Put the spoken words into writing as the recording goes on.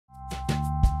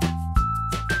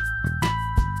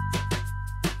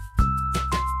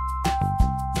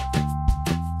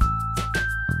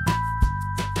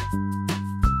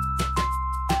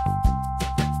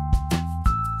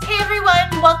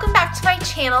welcome back to my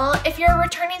channel. If you're a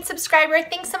returning subscriber,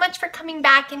 thanks so much for coming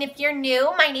back. And if you're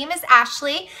new, my name is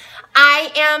Ashlee.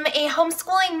 I am a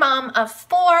homeschooling mom of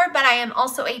 4, but I am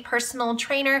also a personal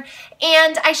trainer,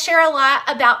 and I share a lot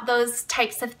about those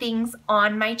types of things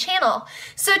on my channel.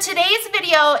 So today's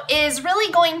video is really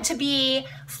going to be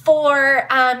for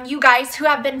you guys who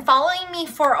have been following me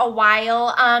for a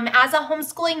while. As a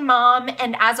homeschooling mom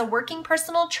and as a working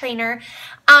personal trainer,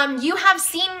 you have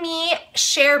seen me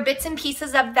share bits and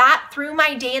pieces of that through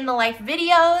my day in the life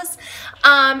videos,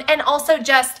 and also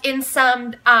just in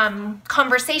some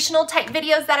conversational type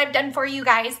videos that I've done for you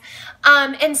guys.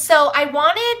 And so I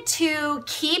wanted to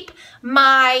keep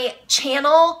my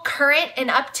channel current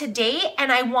and up to date,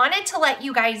 and I wanted to let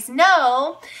you guys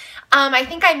know, I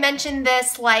think I mentioned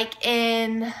this like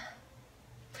in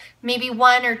maybe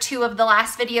 1 or 2 of the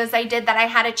last videos I did, that I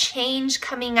had a change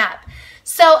coming up.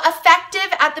 So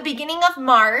effective at the beginning of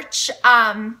March,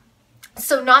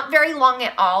 so not very long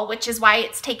at all, which is why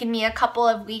it's taken me a couple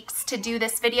of weeks to do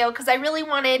this video, because I really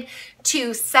wanted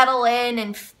to settle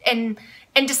in and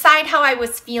decide how I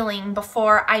was feeling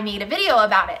before I made a video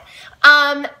about it.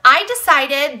 I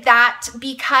decided that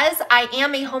because I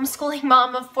am a homeschooling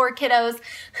mom of 4 kiddos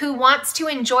who wants to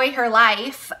enjoy her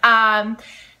life,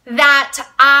 that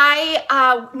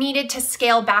I needed to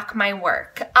scale back my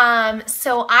work.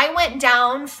 So I went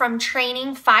down from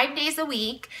training 5 days a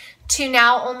week to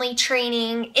now only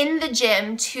training in the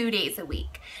gym 2 days a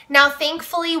week. Now,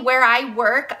 thankfully, where I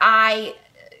work, I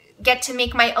get to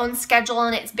make my own schedule,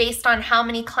 and it's based on how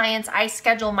many clients I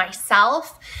schedule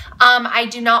myself. I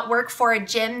do not work for a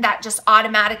gym that just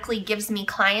automatically gives me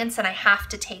clients and I have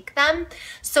to take them.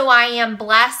 So I am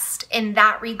blessed in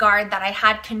that regard that I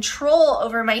had control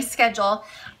over my schedule.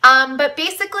 But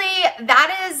basically,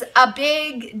 that is a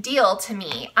big deal to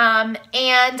me. And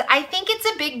I think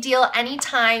it's a big deal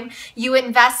anytime you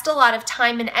invest a lot of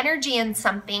time and energy in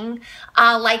something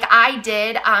like I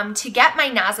did to get my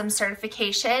NASM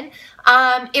certification.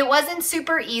 It wasn't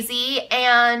super easy,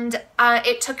 and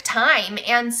it took time.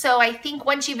 And so I think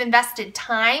once you've invested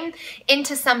time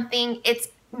into something, it's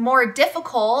more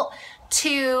difficult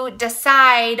to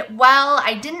decide, well,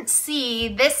 I didn't see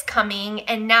this coming,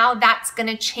 and now that's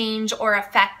gonna change or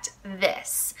affect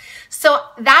this. So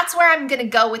that's where I'm gonna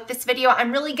go with this video.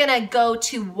 I'm really gonna go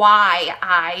to why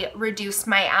I reduced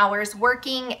my hours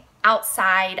working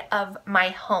outside of my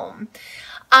home.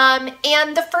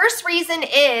 And the first reason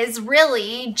is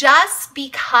really just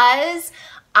because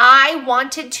I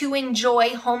wanted to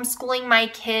enjoy homeschooling my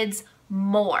kids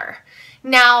more.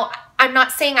 Now, I'm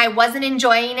not saying I wasn't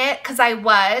enjoying it, because I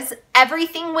was.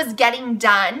 Everything was getting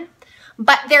done,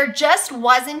 but there just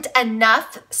wasn't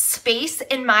enough space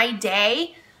in my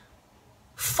day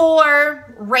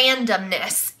for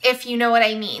randomness, if you know what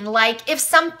I mean. Like, if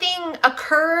something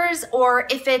occurs, or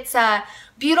if it's a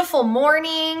beautiful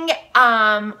morning,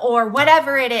 or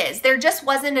whatever it is, there just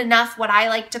wasn't enough what I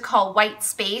like to call white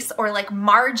space, or like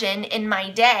margin in my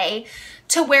day,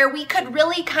 to where we could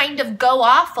really kind of go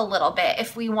off a little bit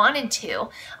if we wanted to.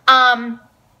 I'm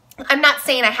not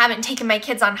saying I haven't taken my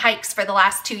kids on hikes for the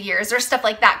last 2 years or stuff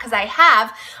like that, because I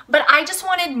have, but I just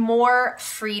wanted more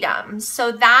freedom.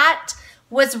 So that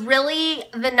was really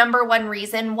the #1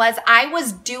 reason, was I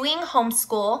was doing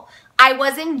homeschool. I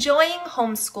was enjoying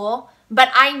homeschool, but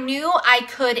I knew I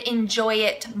could enjoy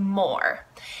it more.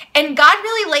 And God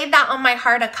really laid that on my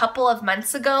heart a couple of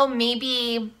months ago,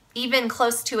 maybe even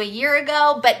close to a year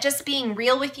ago. But just being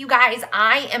real with you guys,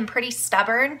 I am pretty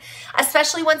stubborn,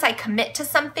 especially once I commit to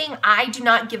something. I do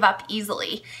not give up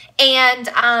easily. And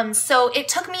so it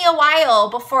took me a while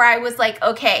before I was like,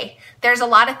 okay, there's a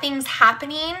lot of things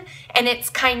happening, and it's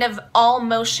kind of all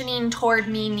motioning toward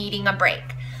me needing a break.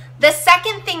 The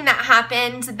second thing that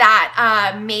happened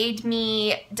that made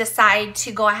me decide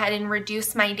to go ahead and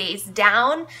reduce my days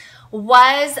down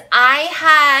was I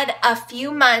had a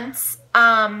few months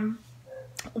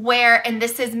where, and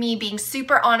this is me being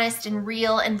super honest and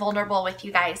real and vulnerable with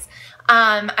you guys.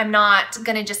 I'm not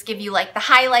gonna just give you like the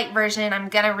highlight version. I'm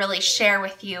gonna really share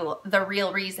with you the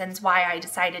real reasons why I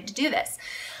decided to do this.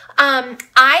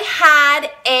 I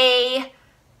had a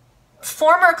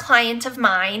former client of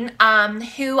mine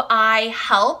who I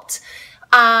helped.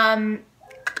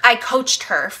 I coached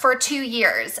her for 2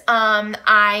 years.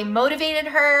 I motivated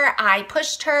her, I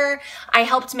pushed her, I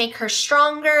helped make her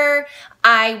stronger.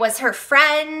 I was her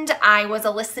friend, I was a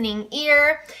listening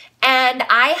ear, and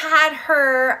I had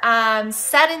her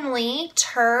suddenly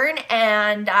turn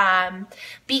and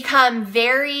become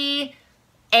very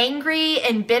angry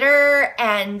and bitter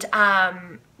and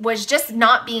was just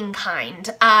not being kind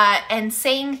and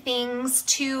saying things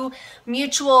to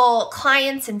mutual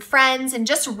clients and friends and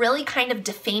just really kind of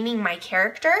defaming my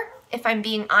character, if I'm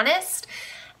being honest.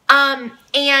 And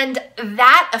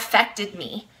that affected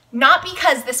me. Not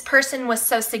because this person was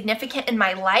so significant in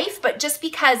my life, but just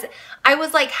because I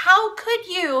was like, how could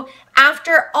you,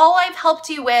 after all I've helped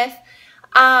you with?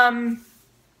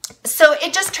 So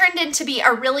it just turned into be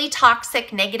a really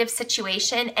toxic, negative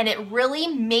situation, and it really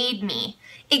made me,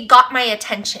 it got my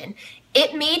attention.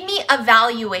 It made me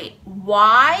evaluate,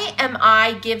 why am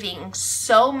I giving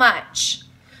so much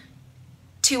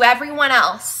to everyone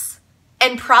else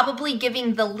and probably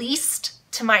giving the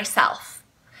least to myself?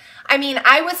 I mean,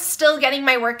 I was still getting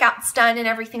my workouts done and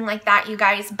everything like that, you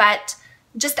guys, but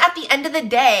just at the end of the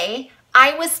day,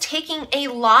 I was taking a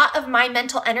lot of my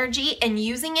mental energy and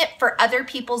using it for other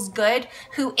people's good,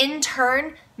 who in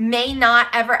turn may not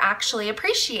ever actually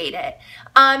appreciate it.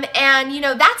 And you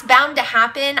know, that's bound to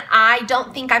happen. I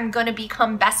don't think I'm going to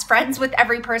become best friends with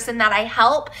every person that I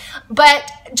help, but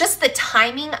just the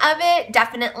timing of it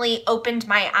definitely opened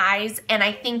my eyes. And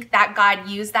I think that God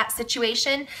used that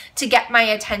situation to get my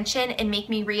attention and make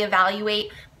me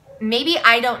reevaluate. Maybe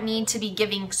I don't need to be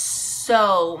giving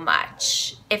so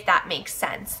much, if that makes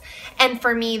sense. And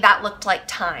for me, that looked like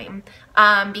time,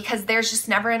 because there's just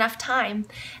never enough time.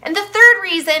 And the third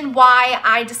reason why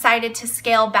I decided to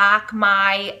scale back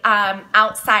my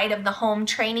outside of the home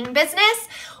training business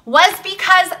was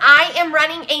because I am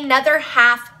running another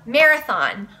half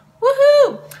marathon.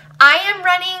 Woohoo! I am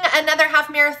running another half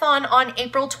marathon on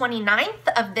April 29th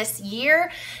of this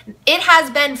year. It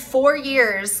has been 4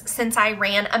 years since I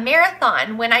ran a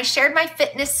marathon. When I shared my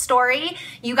fitness story,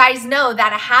 you guys know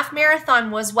that a half marathon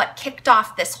was what kicked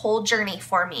off this whole journey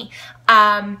for me.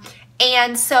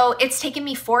 And so it's taken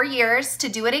me 4 years to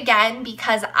do it again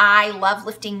because I love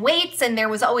lifting weights and there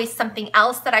was always something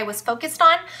else that I was focused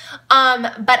on.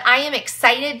 But I am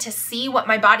excited to see what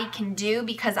my body can do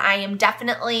because I am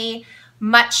definitely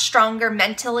much stronger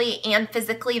mentally and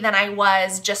physically than I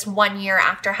was just 1 year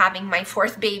after having my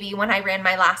 4th baby when I ran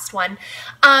my last one.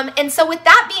 And so with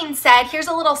that being said, here's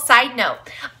a little side note.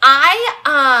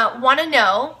 I want to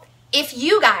know if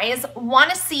you guys want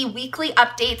to see weekly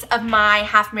updates of my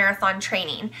half marathon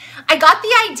training. I got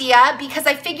the idea because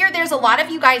I figure there's a lot of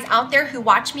you guys out there who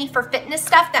watch me for fitness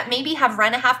stuff that maybe have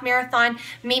run a half marathon,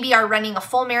 maybe are running a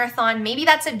full marathon, maybe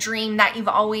that's a dream that you've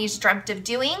always dreamt of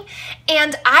doing.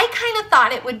 And I kind of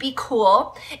thought it would be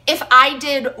cool if I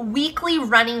did weekly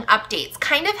running updates,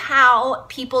 kind of how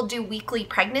people do weekly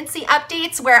pregnancy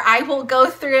updates, where I will go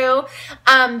through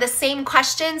the same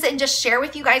questions and just share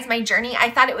with you guys my journey. I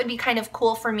thought it would be kind of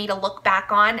cool for me to look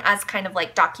back on as kind of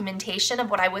like documentation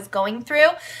of what I was going through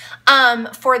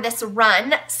for this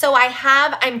run. So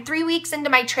I'm 3 weeks into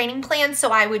my training plan,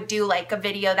 so I would do like a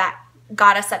video that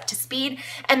got us up to speed,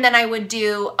 and then I would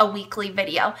do a weekly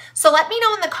video. So let me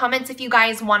know in the comments if you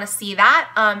guys want to see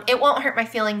that. It won't hurt my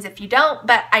feelings if you don't,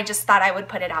 but I just thought I would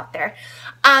put it out there.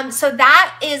 So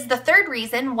that is the third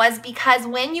reason, was because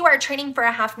when you are training for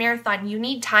a half marathon, you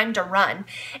need time to run.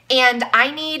 And I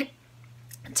need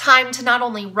time to not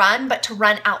only run, but to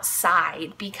run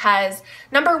outside, because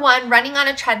number one, running on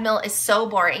a treadmill is so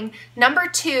boring. Number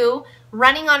two,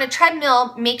 running on a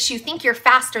treadmill makes you think you're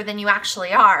faster than you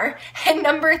actually are. And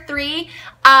number three,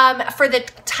 for the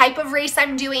type of race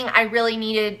I'm doing, I really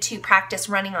needed to practice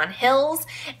running on hills,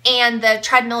 and the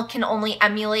treadmill can only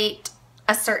emulate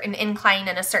a certain incline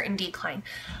and a certain decline.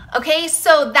 Okay,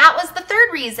 so that was the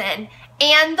third reason.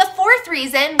 And the fourth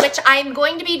reason, which I'm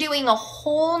going to be doing a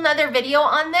whole nother video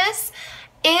on this,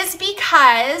 is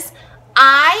because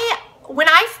when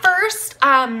I first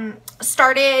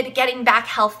started getting back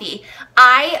healthy,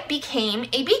 I became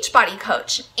a Beachbody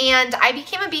coach. And I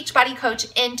became a Beachbody coach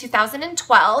in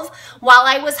 2012 while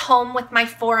I was home with my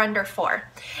 4 under 4.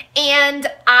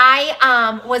 And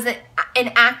I was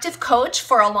an active coach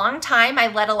for a long time. I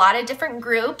led a lot of different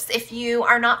groups. If you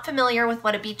are not familiar with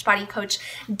what a Beachbody coach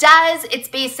does, it's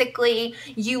basically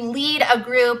you lead a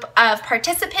group of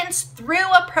participants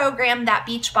through a program that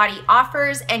Beachbody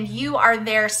offers, and you are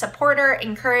their supporter,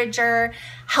 encourager,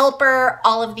 helper,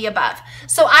 all of the above.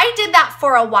 So I did that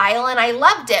for a while and I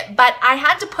loved it, but I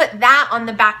had to put that on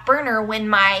the back burner when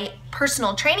my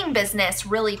personal training business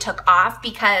really took off,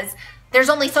 because there's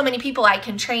only so many people I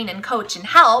can train and coach and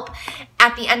help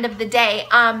at the end of the day.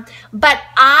 But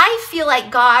I feel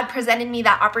like God presented me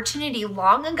that opportunity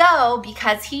long ago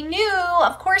because he knew,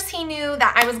 of course he knew,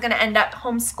 that I was gonna end up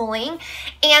homeschooling,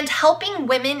 and helping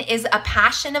women is a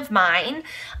passion of mine.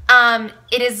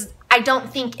 I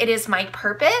don't think it is my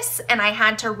purpose, and I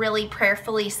had to really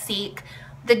prayerfully seek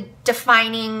the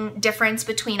defining difference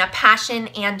between a passion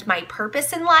and my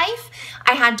purpose in life.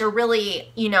 I had to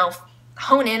really, you know,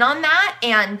 hone in on that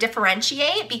and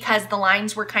differentiate because the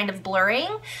lines were kind of blurring.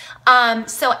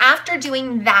 So after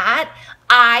doing that,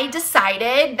 I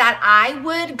decided that I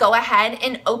would go ahead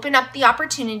and open up the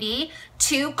opportunity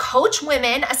to coach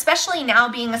women, especially now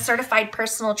being a certified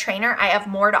personal trainer. I have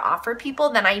more to offer people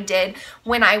than I did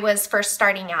when I was first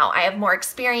starting out. I have more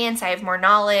experience, I have more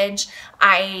knowledge,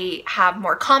 I have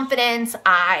more confidence,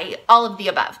 all of the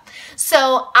above.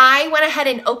 So I went ahead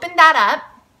and opened that up.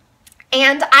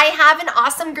 And I have an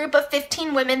awesome group of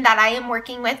 15 women that I am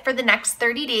working with for the next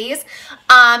 30 days.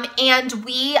 And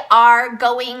we are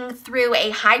going through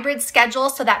a hybrid schedule.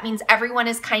 So that means everyone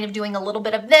is kind of doing a little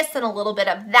bit of this and a little bit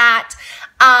of that.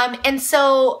 And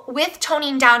so with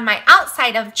toning down my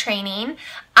outside of training,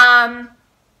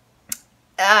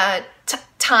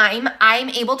 time, I'm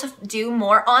able to do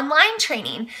more online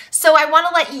training. So I want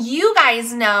to let you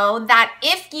guys know that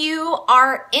if you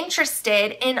are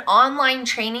interested in online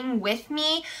training with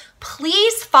me,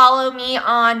 please follow me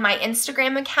on my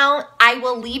Instagram account. I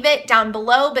will leave it down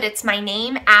below, but it's my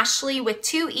name, Ashlee, with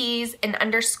 2 E's and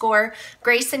underscore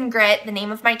Grace and Grit, the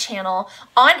name of my channel,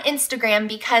 on Instagram,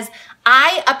 because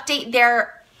I update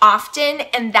there often,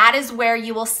 and that is where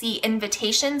you will see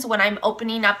invitations when I'm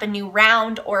opening up a new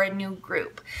round or a new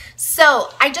group. So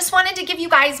I just wanted to give you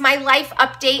guys my life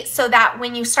update so that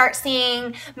when you start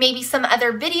seeing maybe some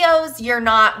other videos, you're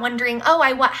not wondering, oh,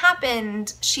 what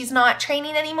happened? She's not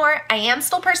training anymore. I am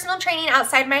still personal training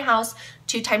outside my house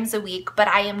 2 times a week, but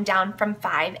I am down from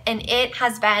 5, and it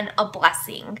has been a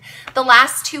blessing. The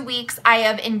last 2 weeks, I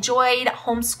have enjoyed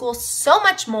homeschool so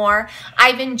much more.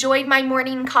 I've enjoyed my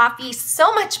morning coffee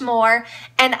so much more,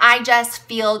 and I just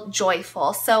feel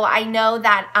joyful. So I know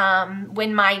that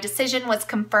when my decision was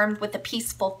confirmed with a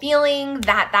peaceful feeling,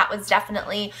 that was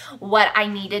definitely what I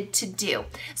needed to do.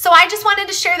 So I just wanted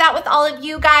to share that with all of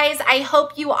you guys. I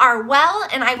hope you are well,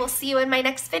 and I will see you in my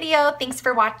next video. Thanks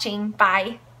for watching.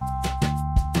 Bye.